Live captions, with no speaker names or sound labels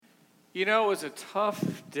You know, it was a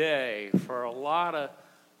tough day for a lot of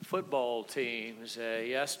football teams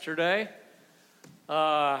yesterday.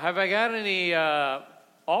 Have I got any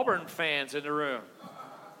Auburn fans in the room?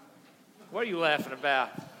 What are you laughing about?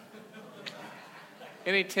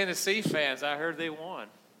 Any Tennessee fans? I heard they won.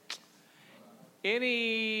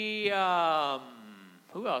 Any,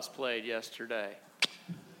 who else played yesterday?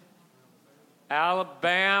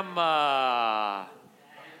 Alabama.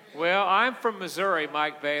 Well, I'm from Missouri,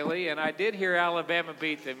 Mike Bailey, and I did hear Alabama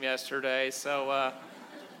beat them yesterday. So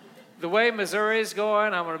the way Missouri is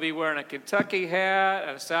going, I'm going to be wearing a Kentucky hat,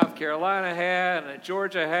 and a South Carolina hat, and a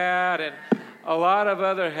Georgia hat, and a lot of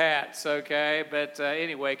other hats, okay? But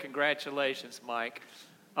anyway, congratulations, Mike.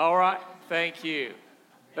 All right, thank you.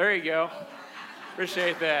 There you go.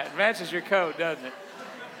 Appreciate that. It matches your coat, doesn't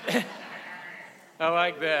it? I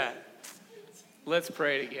like that. Let's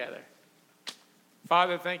pray together.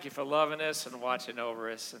 Father, thank you for loving us and watching over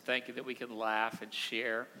us. And thank you that we can laugh and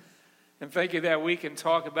share. And thank you that we can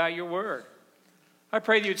talk about your word. I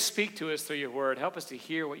pray that you'd speak to us through your word. Help us to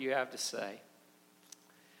hear what you have to say.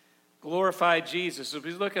 Glorify Jesus as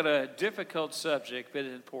we look at a difficult subject, but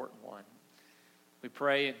an important one. We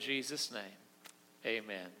pray in Jesus' name.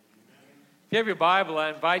 Amen. If you have your Bible,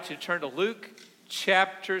 I invite you to turn to Luke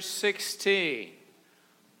chapter 16.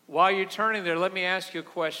 While you're turning there, let me ask you a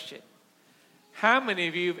question. How many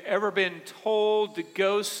of you have ever been told to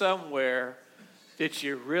go somewhere that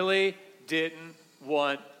you really didn't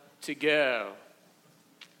want to go?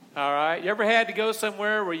 All right? You ever had to go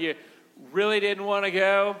somewhere where you really didn't want to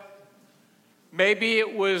go? Maybe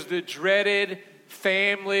it was the dreaded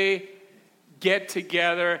family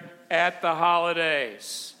get-together at the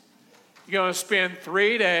holidays. You're going to spend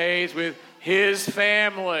 3 days with his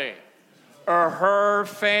family or her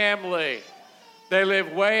family. They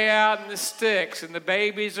live way out in the sticks, and the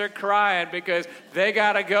babies are crying because they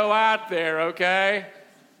got to go out there, okay?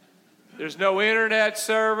 There's no internet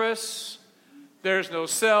service. There's no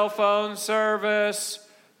cell phone service.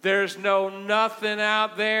 There's no nothing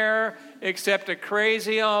out there except a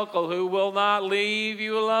crazy uncle who will not leave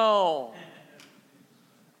you alone.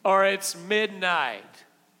 Or it's midnight,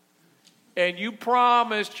 and you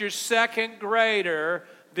promised your second grader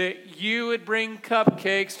that you would bring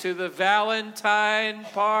cupcakes to the Valentine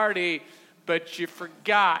party, but you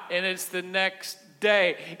forgot, and it's the next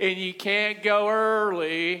day, and you can't go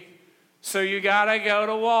early, so you got to go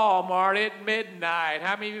to Walmart at midnight.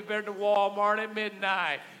 How many of you have been to Walmart at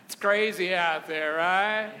midnight? It's crazy out there,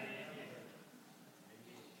 right?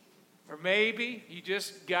 Or maybe you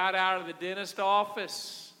just got out of the dentist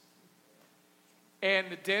office,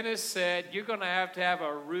 and the dentist said, you're going to have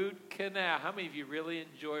a root canal. How many of you really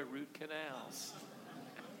enjoy root canals?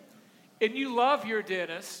 And you love your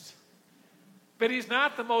dentist, but he's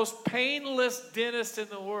not the most painless dentist in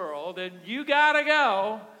the world, and you got to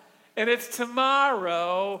go, and it's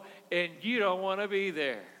tomorrow, and you don't want to be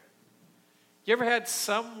there. You ever had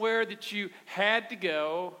somewhere that you had to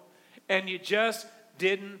go, and you just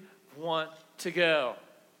didn't want to go?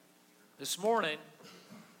 This morning,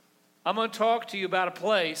 I'm going to talk to you about a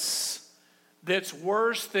place that's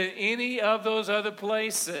worse than any of those other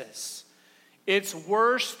places. It's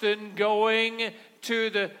worse than going to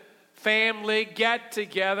the family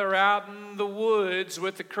get-together out in the woods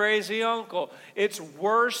with the crazy uncle. It's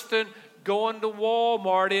worse than going to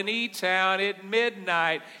Walmart in E-Town at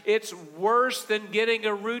midnight. It's worse than getting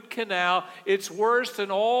a root canal. It's worse than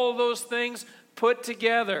all those things put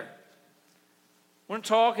together. We're going to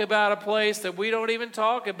talk about a place that we don't even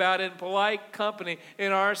talk about in polite company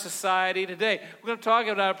in our society today. We're going to talk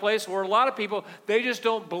about a place where a lot of people, they just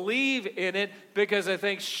don't believe in it because they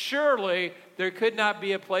think surely there could not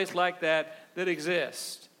be a place like that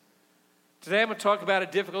exists. Today I'm going to talk about a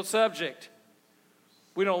difficult subject.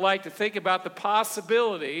 We don't like to think about the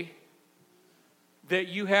possibility that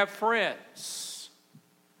you have friends,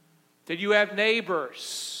 that you have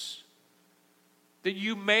neighbors, that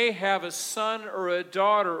you may have a son or a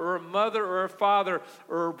daughter or a mother or a father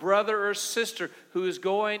or a brother or sister who is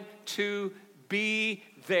going to be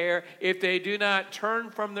there if they do not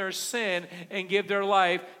turn from their sin and give their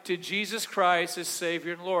life to Jesus Christ as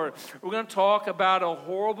Savior and Lord. We're going to talk about a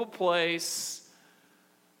horrible place.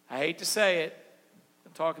 I hate to say it. We're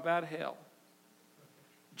going to talk about hell.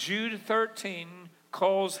 Jude 13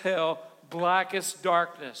 calls hell blackest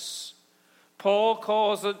darkness. Paul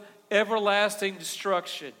calls it everlasting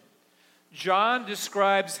destruction. John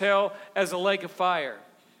describes hell as a lake of fire.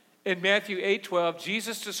 In Matthew 8:12,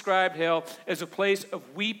 Jesus described hell as a place of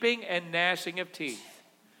weeping and gnashing of teeth.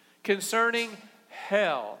 Concerning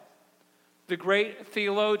hell, the great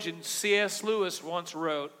theologian C.S. Lewis once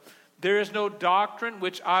wrote, There is no doctrine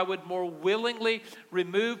which I would more willingly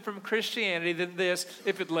remove from Christianity than this,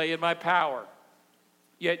 if it lay in my power.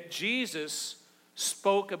 Yet Jesus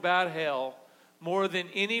spoke about hell more than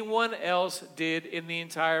anyone else did in the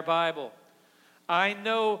entire Bible. I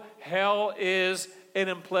know hell is an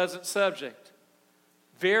unpleasant subject,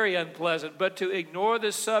 very unpleasant, but to ignore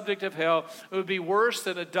the subject of hell would be worse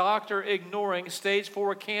than a doctor ignoring stage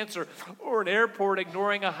 4 cancer, or an airport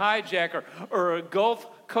ignoring a hijacker, or a Gulf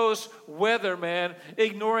Coast weatherman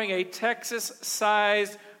ignoring a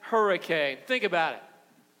Texas-sized hurricane. Think about it.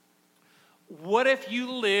 What if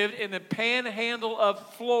you lived in the panhandle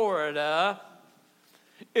of Florida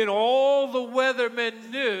and all the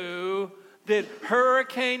weathermen knew that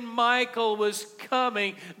Hurricane Michael was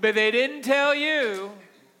coming, but they didn't tell you?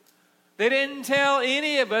 They didn't tell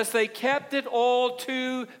any of us. They kept it all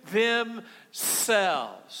to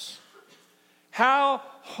themselves. How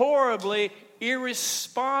horribly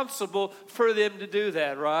irresponsible for them to do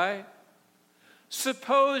that, right?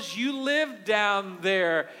 Suppose you live down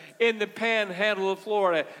there in the panhandle of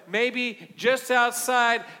Florida, maybe just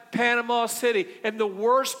outside Panama City, in the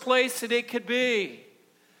worst place that it could be.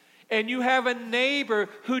 And you have a neighbor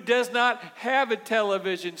who does not have a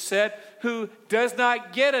television set, who does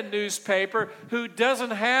not get a newspaper, who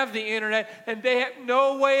doesn't have the internet, and they have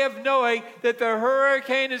no way of knowing that the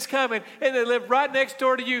hurricane is coming, and they live right next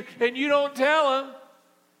door to you, and you don't tell them.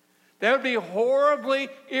 That would be horribly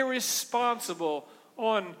irresponsible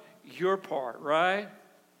on your part, right?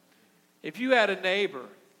 If you had a neighbor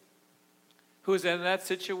who was in that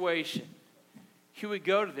situation, you would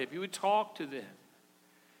go to them, you would talk to them.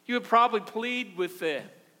 You would probably plead with them.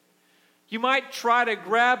 You might try to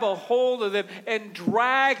grab a hold of them and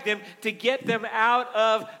drag them to get them out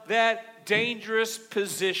of that dangerous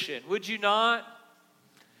position. Would you not?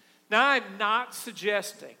 Now, I'm not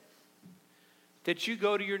suggesting that you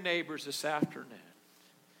go to your neighbors this afternoon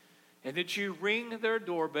and that you ring their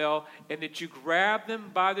doorbell and that you grab them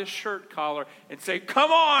by the shirt collar and say,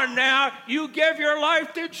 "Come on now, you give your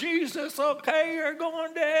life to Jesus, okay? You're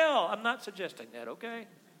going to hell." I'm not suggesting that, okay?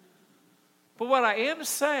 But what I am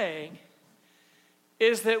saying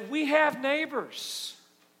is that we have neighbors.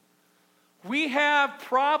 We have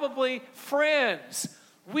probably friends.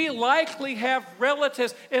 We likely have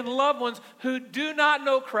relatives and loved ones who do not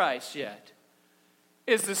know Christ yet.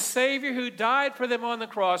 Is the Savior who died for them on the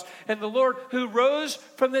cross and the Lord who rose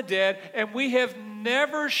from the dead, and we have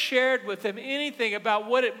never shared with them anything about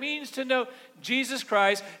what it means to know Jesus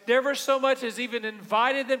Christ, never so much as even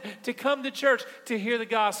invited them to come to church to hear the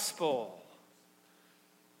gospel.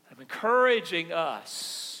 I'm encouraging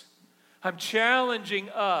us. I'm challenging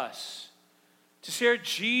us to share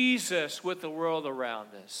Jesus with the world around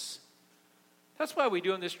us. That's why we're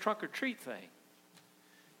doing this trunk or treat thing.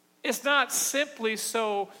 It's not simply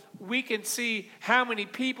so we can see how many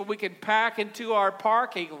people we can pack into our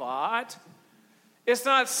parking lot. It's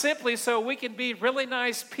not simply so we can be really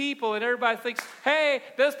nice people and everybody thinks, "Hey,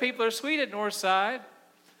 those people are sweet at Northside."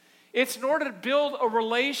 It's in order to build a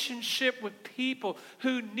relationship with people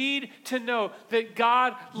who need to know that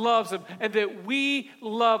God loves them and that we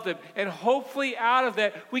love them. And hopefully out of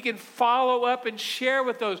that, we can follow up and share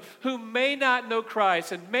with those who may not know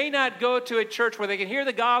Christ and may not go to a church where they can hear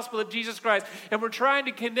the gospel of Jesus Christ. And we're trying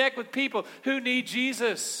to connect with people who need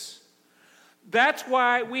Jesus. That's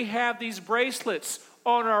why we have these bracelets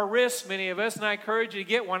on our wrists, many of us, and I encourage you to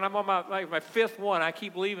get one. I'm on my fifth one. I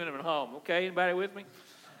keep leaving them at home. Okay, anybody with me?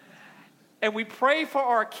 And we pray for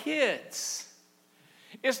our kids.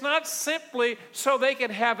 It's not simply so they can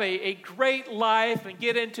have a great life and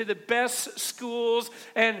get into the best schools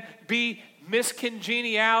and be Miss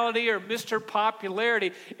Congeniality or Mr.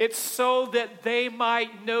 Popularity. It's so that they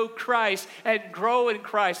might know Christ and grow in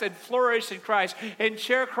Christ and flourish in Christ and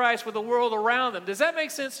share Christ with the world around them. Does that make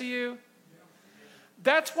sense to you?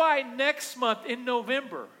 That's why next month in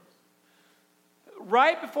November,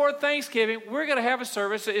 right before Thanksgiving, we're going to have a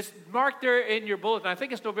service. It's marked there in your bulletin. I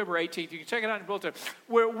think it's November 18th. You can check it out in your bulletin.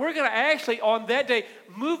 Where we're going to actually, on that day,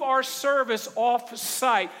 move our service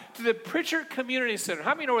off-site to the Pritchard Community Center.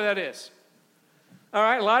 How many know where that is? All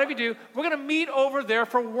right, a lot of you do. We're going to meet over there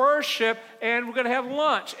for worship, and we're going to have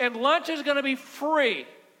lunch. And lunch is going to be free.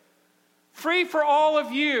 Free for all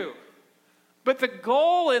of you. But the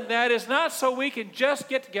goal in that is not so we can just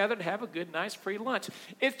get together and have a good, nice, free lunch.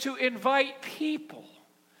 It's to invite people,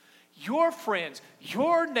 your friends,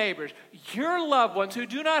 your neighbors, your loved ones who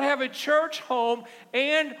do not have a church home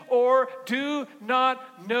and or do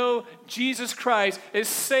not know Jesus Christ as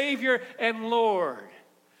Savior and Lord.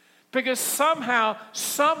 Because somehow,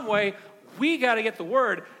 some way, we got to get the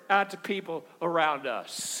word out to people around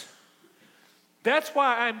us. That's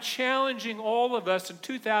why I'm challenging all of us in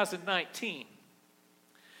 2019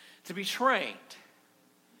 to be trained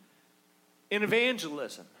in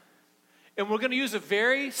evangelism. And we're going to use a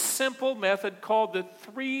very simple method called the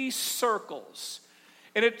 3 circles.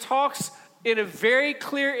 And it talks in a very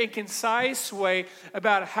clear and concise way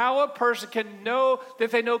about how a person can know that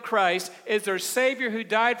they know Christ as their Savior who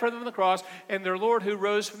died for them on the cross and their Lord who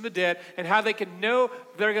rose from the dead, and how they can know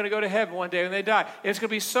they're going to go to heaven one day when they die. It's going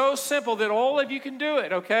to be so simple that all of you can do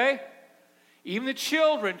it, okay? Even the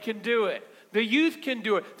children can do it. The youth can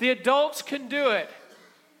do it. The adults can do it.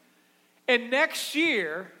 And next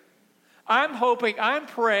year, I'm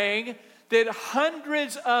praying that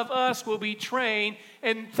hundreds of us will be trained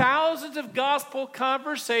and thousands of gospel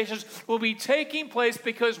conversations will be taking place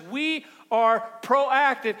because we are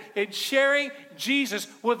proactive in sharing Jesus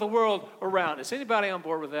with the world around us. Anybody on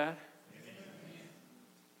board with that?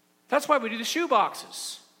 That's why we do the shoe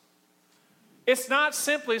boxes. It's not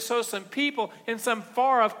simply so some people in some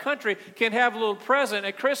far-off country can have a little present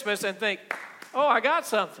at Christmas and think, oh, I got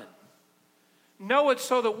something. No, it's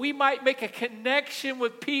so that we might make a connection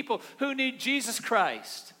with people who need Jesus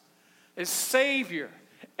Christ as Savior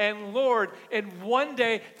and Lord. And one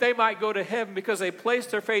day they might go to heaven because they placed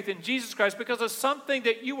their faith in Jesus Christ because of something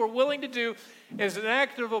that you were willing to do as an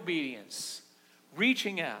act of obedience,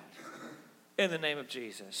 reaching out in the name of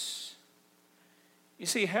Jesus. You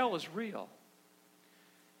see, hell is real.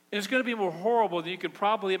 And it's going to be more horrible than you can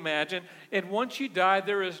probably imagine. And once you die,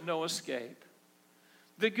 there is no escape.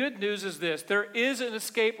 The good news is this: there is an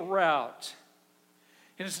escape route,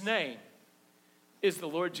 and his name is the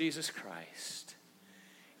Lord Jesus Christ.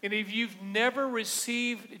 And if you've never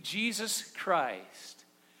received Jesus Christ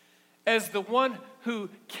as the one who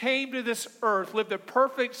came to this earth, lived a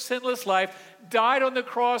perfect, sinless life, died on the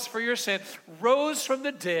cross for your sin, rose from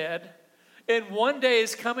the dead, and one day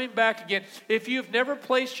is coming back again. If you've never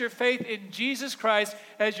placed your faith in Jesus Christ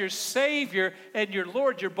as your Savior and your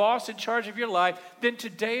Lord, your boss in charge of your life, then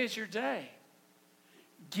today is your day.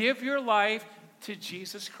 Give your life to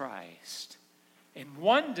Jesus Christ. And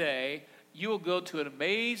one day, you will go to an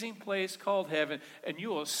amazing place called heaven, and you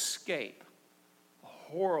will escape a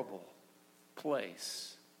horrible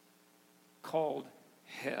place called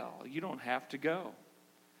hell. You don't have to go.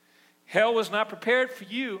 Hell was not prepared for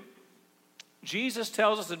you. Jesus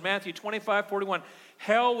tells us in Matthew 25:41,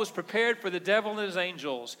 hell was prepared for the devil and his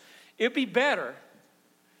angels. It'd be better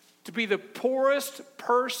to be the poorest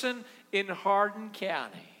person in Hardin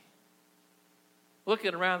County.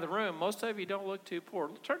 Looking around the room, most of you don't look too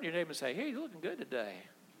poor. Turn to your neighbor and say, hey, you're looking good today.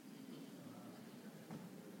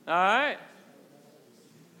 All right?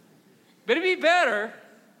 But it'd be better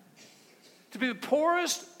to be the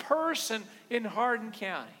poorest person in Hardin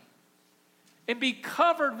County and be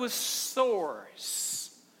covered with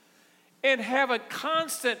sores and have a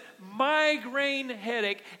constant migraine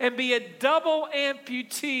headache and be a double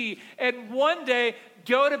amputee and one day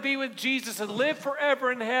go to be with Jesus and live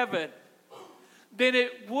forever in heaven than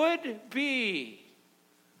it would be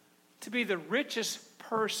to be the richest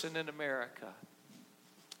person in America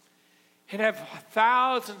and have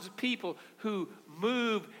thousands of people who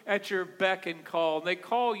move at your beck and call, and they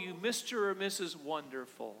call you Mr. or Mrs.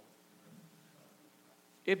 Wonderful.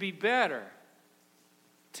 It'd be better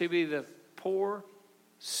to be the poor,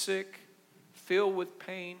 sick, filled with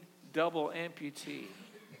pain, double amputee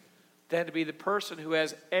than to be the person who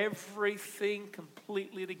has everything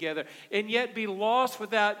completely together and yet be lost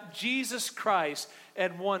without Jesus Christ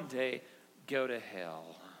and one day go to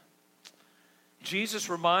hell. Jesus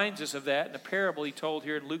reminds us of that in a parable he told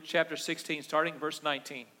here in Luke chapter 16, starting verse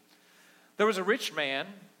 19. There was a rich man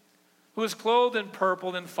who was clothed in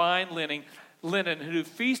purple and fine linen, who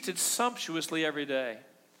feasted sumptuously every day.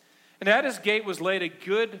 And at his gate was laid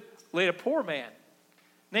a poor man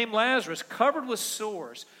named Lazarus, covered with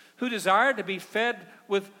sores, who desired to be fed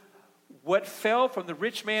with what fell from the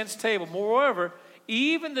rich man's table. Moreover,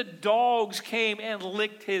 even the dogs came and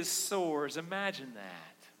licked his sores. Imagine that.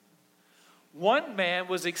 One man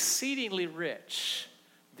was exceedingly rich,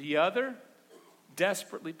 the other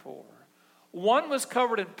desperately poor. One was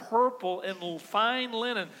covered in purple and fine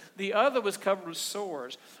linen. The other was covered with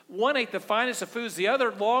sores. One ate the finest of foods. The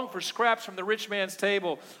other longed for scraps from the rich man's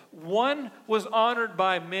table. One was honored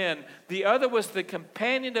by men. The other was the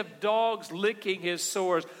companion of dogs licking his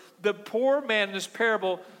sores. The poor man in this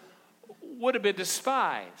parable would have been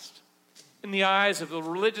despised in the eyes of the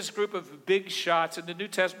religious group of big shots in the New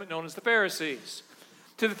Testament known as the Pharisees.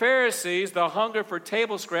 To the Pharisees, the hunger for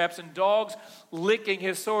table scraps and dogs licking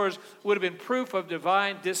his sores would have been proof of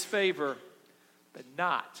divine disfavor, but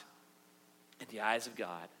not in the eyes of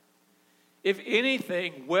God. If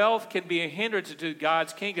anything, wealth can be a hindrance to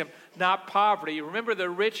God's kingdom, not poverty. Remember the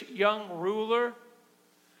rich young ruler?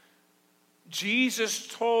 Jesus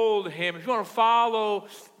told him, if you want to follow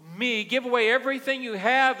me, give away everything you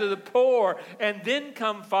have to the poor and then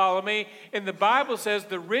come follow me. And the Bible says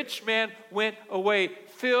the rich man went away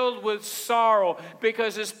filled with sorrow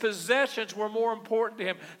because his possessions were more important to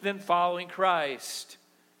him than following Christ.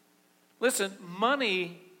 Listen,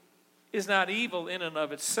 money is not evil in and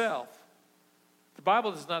of itself. The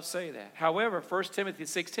Bible does not say that. However, 1 Timothy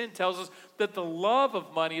 6:10 tells us that the love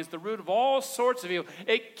of money is the root of all sorts of evil.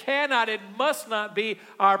 It must not be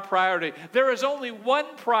our priority. There is only one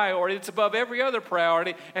priority that's above every other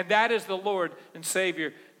priority, and that is the Lord and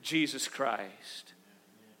Savior, Jesus Christ.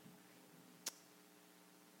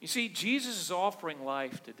 You see, Jesus is offering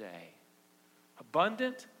life today.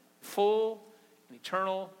 Abundant, full, and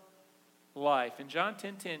eternal life. In John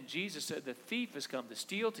 10:10, Jesus said, the thief has come to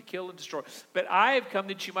steal, to kill, and destroy. But I have come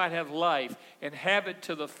that you might have life and have it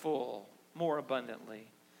to the full, more abundantly.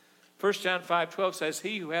 1 John 5:12 says,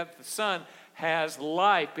 he who hath the Son has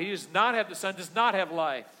life, but he who does not have the Son does not have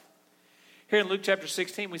life. Here in Luke chapter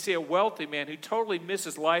 16, we see a wealthy man who totally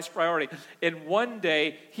misses life's priority. And one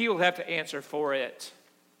day, he will have to answer for it.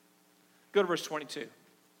 Go to verse 22.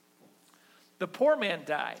 The poor man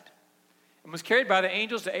died and was carried by the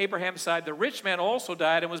angels to Abraham's side. The rich man also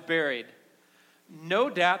died and was buried. No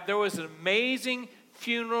doubt there was an amazing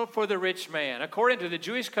funeral for the rich man. According to the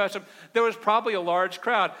Jewish custom, there was probably a large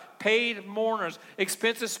crowd, paid mourners,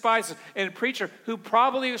 expensive spices, and a preacher who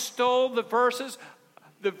probably stole the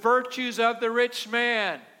virtues of the rich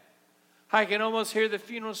man. I can almost hear the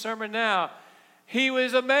funeral sermon now. He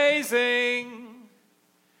was amazing.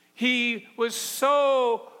 He was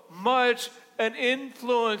so much an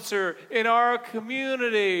influencer in our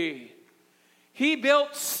community. He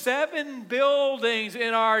built 7 buildings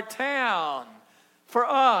in our town for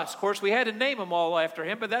us. Of course, we had to name them all after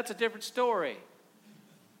him, but that's a different story.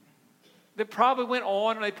 They probably went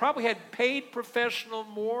on, and they probably had paid professional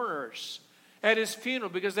mourners at his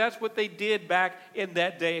funeral because that's what they did back in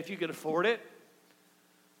that day if you could afford it.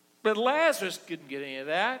 But Lazarus couldn't get any of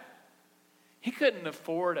that. He couldn't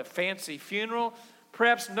afford a fancy funeral.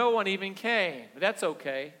 Perhaps no one even came, but that's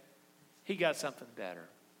okay. He got something better.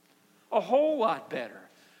 A whole lot better.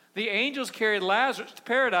 The angels carried Lazarus to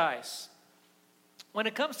paradise. When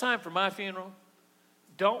it comes time for my funeral,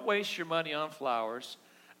 don't waste your money on flowers.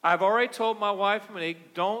 I've already told my wife,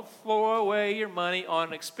 Monique, don't throw away your money on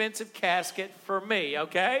an expensive casket for me,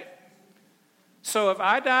 okay? So if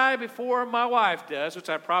I die before my wife does, which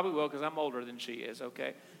I probably will because I'm older than she is,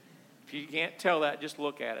 okay? If you can't tell that, just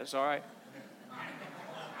look at us, all right?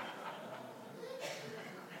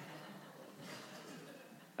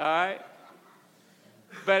 All right?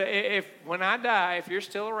 But when I die, if you're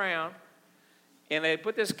still around, and they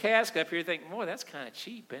put this casket up here, you think, boy, that's kind of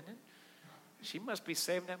cheap, isn't it? She must be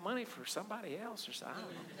saving that money for somebody else or something.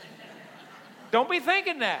 Don't be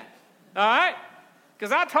thinking that, all right?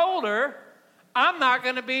 Because I told her, I'm not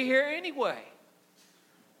going to be here anyway.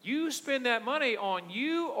 You spend that money on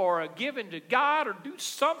you or give it to God or do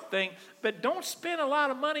something, but don't spend a lot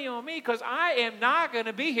of money on me because I am not going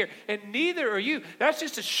to be here, and neither are you. That's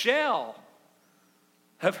just a shell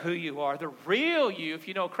of who you are. The real you, if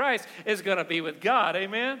you know Christ, is going to be with God.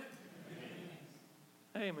 Amen?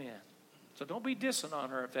 Amen. So don't be dissing on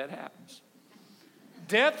her if that happens.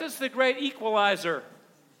 Death is the great equalizer.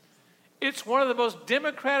 It's one of the most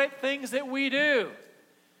democratic things that we do.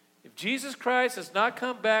 If Jesus Christ has not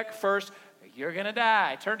come back first, you're going to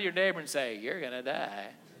die. Turn to your neighbor and say, you're going to die.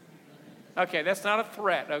 Okay, that's not a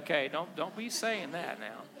threat. Okay, don't be saying that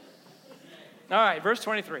now. All right, verse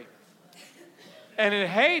 23. And in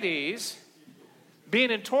Hades,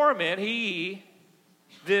 being in torment,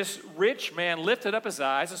 this rich man, lifted up his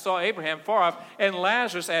eyes and saw Abraham far off and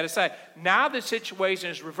Lazarus at his side. Now the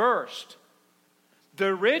situation is reversed.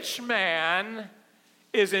 The rich man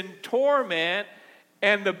is in torment,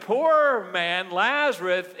 and the poor man,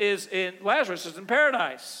 Lazarus, is in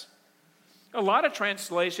paradise. A lot of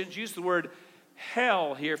translations use the word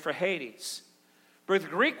hell here for Hades. But the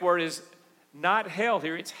Greek word is not hell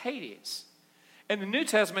here, it's Hades. In the New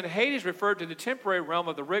Testament, Hades referred to the temporary realm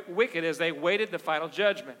of the wicked as they waited the final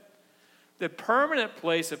judgment. The permanent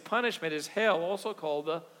place of punishment is hell, also called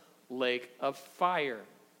the lake of fire.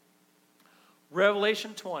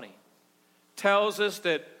 Revelation 20 tells us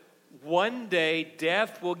that one day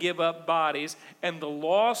death will give up bodies and the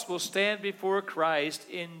lost will stand before Christ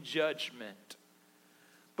in judgment.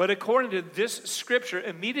 But according to this scripture,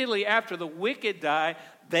 immediately after the wicked die,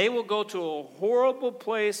 they will go to a horrible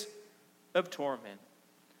place of torment.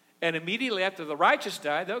 And immediately after the righteous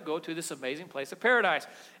die, they'll go to this amazing place of paradise.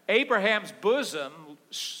 Abraham's bosom,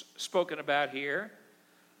 spoken about here,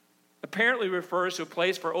 apparently refers to a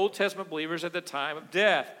place for Old Testament believers at the time of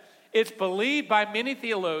death. It's believed by many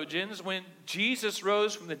theologians when Jesus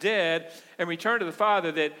rose from the dead and returned to the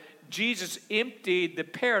Father that Jesus emptied the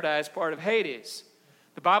paradise part of Hades.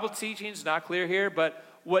 The Bible teaching is not clear here, but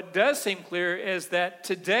what does seem clear is that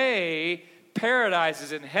today paradise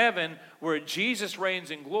is in heaven where Jesus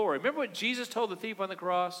reigns in glory. Remember what Jesus told the thief on the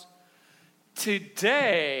cross?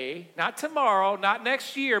 Today, not tomorrow, not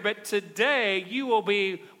next year, but today you will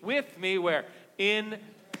be with me where? In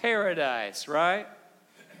paradise, right?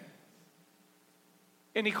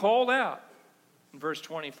 And he called out in verse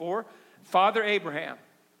 24, Father Abraham,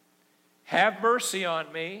 have mercy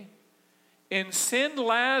on me, and send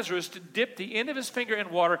Lazarus to dip the end of his finger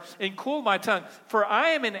in water and cool my tongue, for I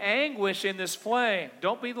am in anguish in this flame.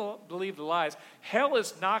 Don't believe the lies. Hell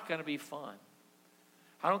is not going to be fun.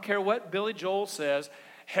 I don't care what Billy Joel says.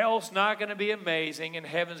 Hell's not going to be amazing and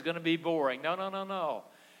heaven's going to be boring. No.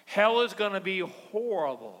 Hell is going to be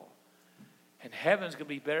horrible. And heaven's going to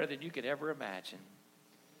be better than you could ever imagine.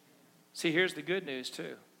 See, here's the good news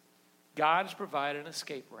too. God has provided an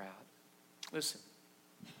escape route. Listen,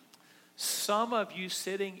 some of you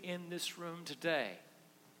sitting in this room today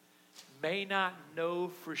may not know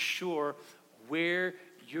for sure where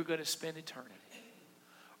you're going to spend eternity.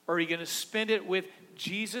 Or are you going to spend it with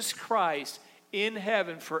Jesus Christ in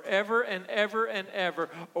heaven forever and ever and ever?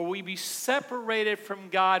 Or will you be separated from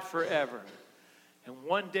God forever and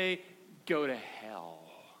one day go to hell?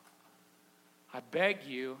 I beg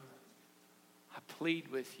you, I plead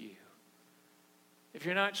with you. If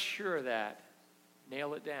you're not sure of that,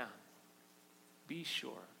 nail it down. Be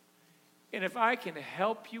sure. And if I can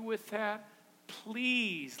help you with that,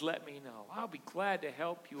 please let me know. I'll be glad to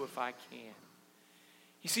help you if I can.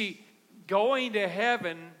 You see, going to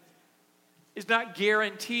heaven is not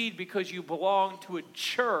guaranteed because you belong to a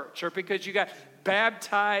church or because you got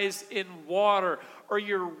baptized in water or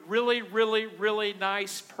you're a really, really, really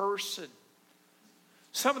nice person.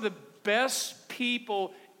 Some of the best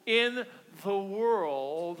people in the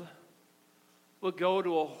world will go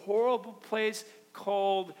to a horrible place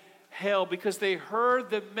called hell because they heard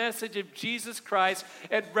the message of Jesus Christ,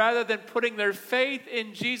 and rather than putting their faith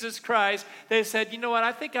in Jesus Christ, they said, you know what,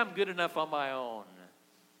 I think I'm good enough on my own.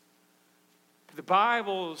 The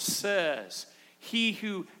Bible says, he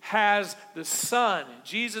who has the Son,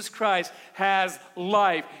 Jesus Christ, has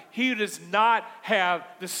life. He who does not have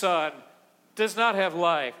the Son does not have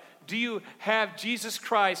life. Do you have Jesus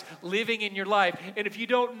Christ living in your life? And if you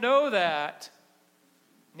don't know that,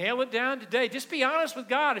 nail it down today. Just be honest with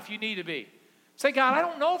God if you need to be. Say, God, I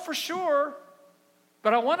don't know for sure,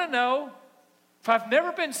 but I want to know. If I've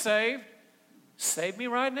never been saved, save me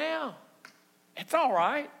right now. It's all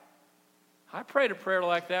right. I prayed a prayer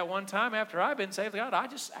like that one time after I've been saved. God, I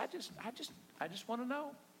just want to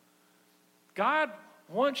know. God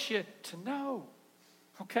wants you to know.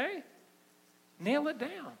 Okay? Nail it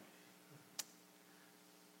down.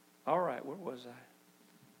 All right, where was I?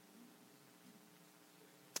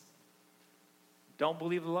 Don't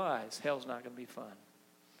believe the lies. Hell's not going to be fun.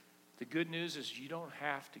 The good news is you don't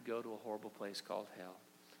have to go to a horrible place called hell.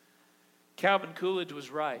 Calvin Coolidge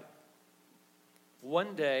was right.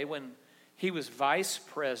 One day when he was vice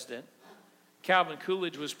president, Calvin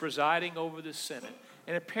Coolidge was presiding over the Senate.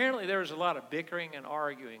 And apparently there was a lot of bickering and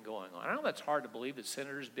arguing going on. I know that's hard to believe that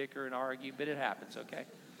senators bicker and argue, but it happens, okay?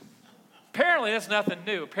 Apparently that's nothing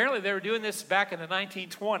new. Apparently they were doing this back in the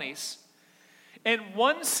 1920s. And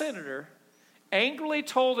one senator angrily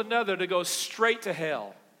told another to go straight to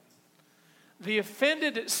hell. The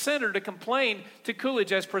offended senator complained to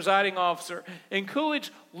Coolidge as presiding officer. And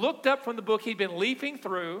Coolidge looked up from the book he'd been leafing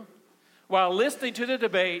through while listening to the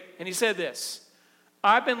debate, and he said this,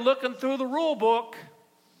 I've been looking through the rule book,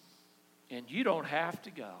 and you don't have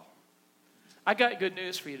to go. I got good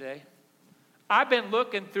news for you today. I've been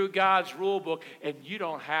looking through God's rule book, and you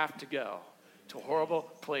don't have to go to a horrible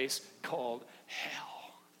place called hell.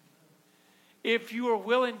 If you are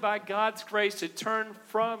willing by God's grace to turn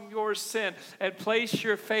from your sin and place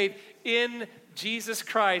your faith in Jesus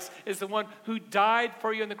Christ is the one who died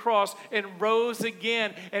for you on the cross and rose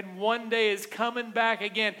again and one day is coming back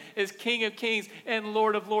again as King of Kings and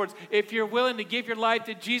Lord of Lords. If you're willing to give your life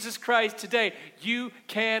to Jesus Christ today, you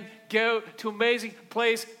can go to an amazing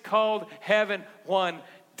place called heaven one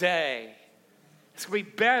day. It's going to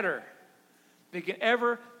be better than you can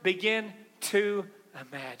ever begin to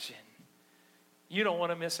imagine. You don't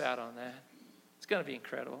want to miss out on that. It's going to be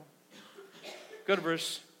incredible. Go to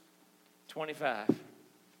verse 25.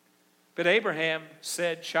 But Abraham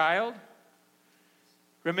said, "Child,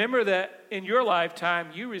 remember that in your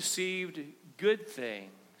lifetime you received good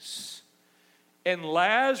things, and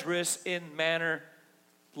Lazarus in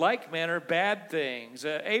like manner bad things."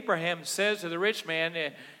 Abraham says to the rich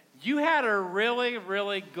man, "You had a really,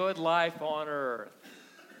 really good life on earth.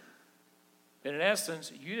 But in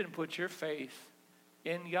essence, you didn't put your faith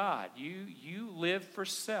in God. You lived for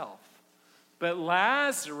self. But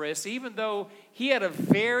Lazarus, even though he had a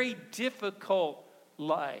very difficult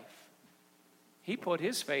life, he put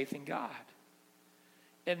his faith in God.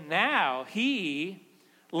 And now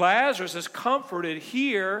Lazarus, is comforted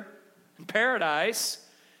here in paradise,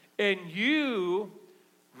 and you,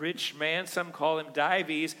 rich man, some call him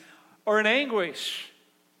Dives, are in anguish.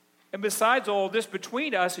 And besides all this,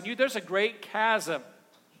 between us and you, there's a great chasm.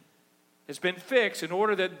 It's been fixed in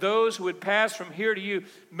order that those who would pass from here to you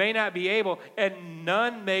may not be able, and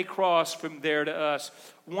none may cross from there to us.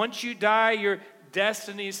 Once you die, your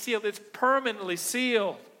destiny is sealed. It's permanently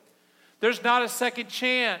sealed. There's not a second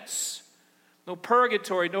chance. No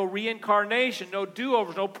purgatory, no reincarnation, no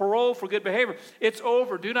do-overs, no parole for good behavior. It's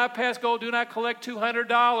over. Do not pass go. Do not collect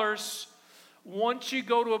 $200. Once you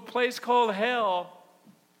go to a place called hell,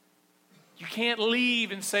 you can't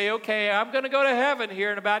leave and say, okay, I'm going to go to heaven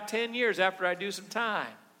here in about 10 years after I do some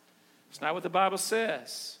time. It's not what the Bible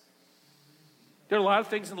says. There are a lot of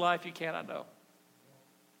things in life you cannot know.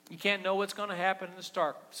 You can't know what's going to happen in the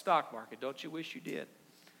stock market. Don't you wish you did?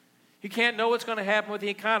 You can't know what's going to happen with the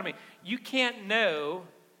economy. You can't know,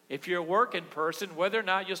 if you're a working person, whether or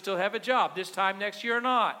not you'll still have a job this time next year or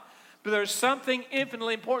not. But there's something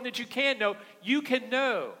infinitely important that you can know. You can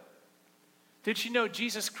know that you know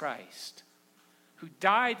Jesus Christ, who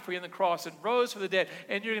died for you on the cross and rose from the dead,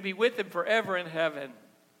 and you're going to be with him forever in heaven.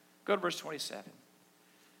 Go to verse 27.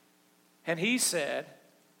 And he said,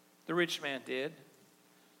 the rich man did,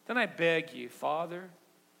 "Then I beg you, Father,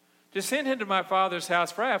 to send him to my father's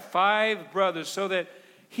house, for I have 5 brothers, so that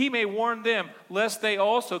he may warn them, lest they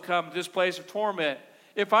also come to this place of torment.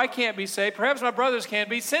 If I can't be saved, perhaps my brothers can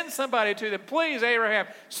be. Send somebody to them. Please, Abraham,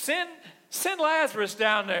 send Lazarus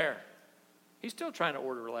down there." He's still trying to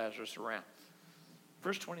order Lazarus around.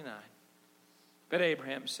 Verse 29. But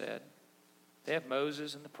Abraham said, "They have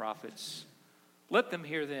Moses and the prophets. Let them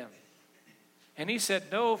hear them." And he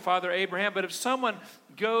said, "No, Father Abraham, but if someone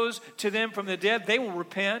goes to them from the dead, they will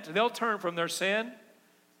repent. They'll turn from their sin."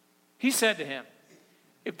 He said to him,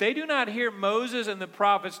 "If they do not hear Moses and the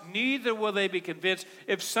prophets, neither will they be convinced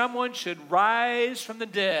if someone should rise from the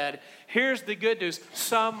dead." Here's the good news.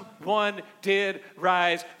 Someone did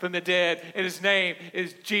rise from the dead, and his name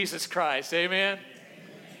is Jesus Christ. Amen?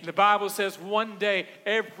 The Bible says one day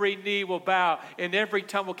every knee will bow and every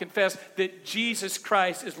tongue will confess that Jesus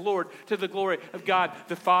Christ is Lord, to the glory of God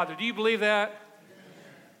the Father. Do you believe that?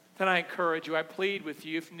 Then I encourage you, I plead with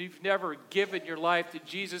you, if you've never given your life to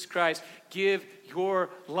Jesus Christ, give your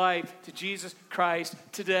life to Jesus Christ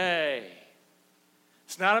today.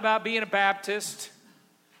 It's not about being a Baptist.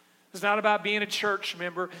 It's not about being a church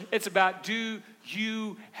member. It's about, do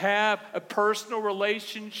you have a personal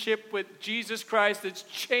relationship with Jesus Christ that's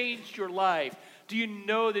changed your life? Do you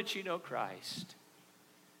know that you know Christ?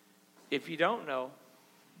 If you don't know,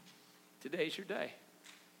 today's your day.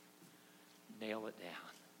 Nail it down.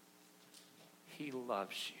 He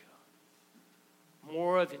loves you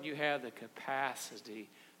more than you have the capacity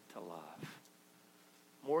to love.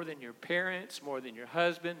 More than your parents, more than your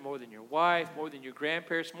husband, more than your wife, more than your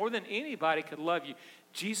grandparents, more than anybody could love you.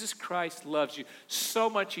 Jesus Christ loves you so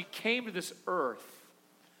much he came to this earth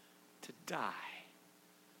to die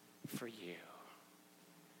for you.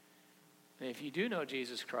 And if you do know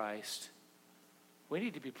Jesus Christ, we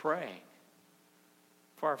need to be praying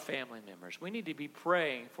for our family members. We need to be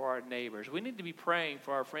praying for our neighbors. We need to be praying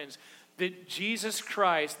for our friends, that Jesus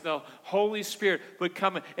Christ, the Holy Spirit, would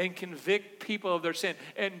come and convict people of their sin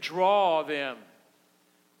and draw them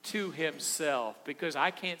to himself. Because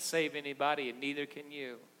I can't save anybody and neither can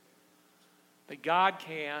you. But God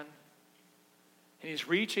can. And he's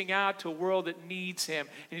reaching out to a world that needs him.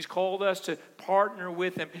 And he's called us to partner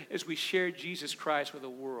with him as we share Jesus Christ with a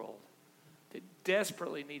world that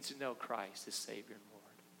desperately needs to know Christ as Savior and Lord.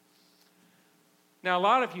 Now, a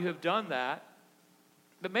lot of you have done that.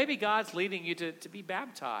 But maybe God's leading you to be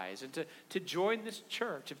baptized and to join this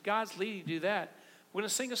church. If God's leading you to do that, we're going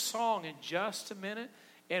to sing a song in just a minute.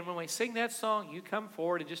 And when we sing that song, you come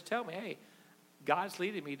forward and just tell me, hey, God's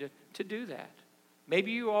leading me to do that.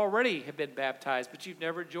 Maybe you already have been baptized, but you've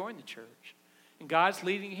never joined the church. And God's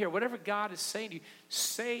leading you here. Whatever God is saying to you,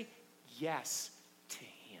 say yes to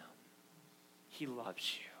him. He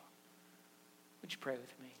loves you. Would you pray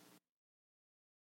with me?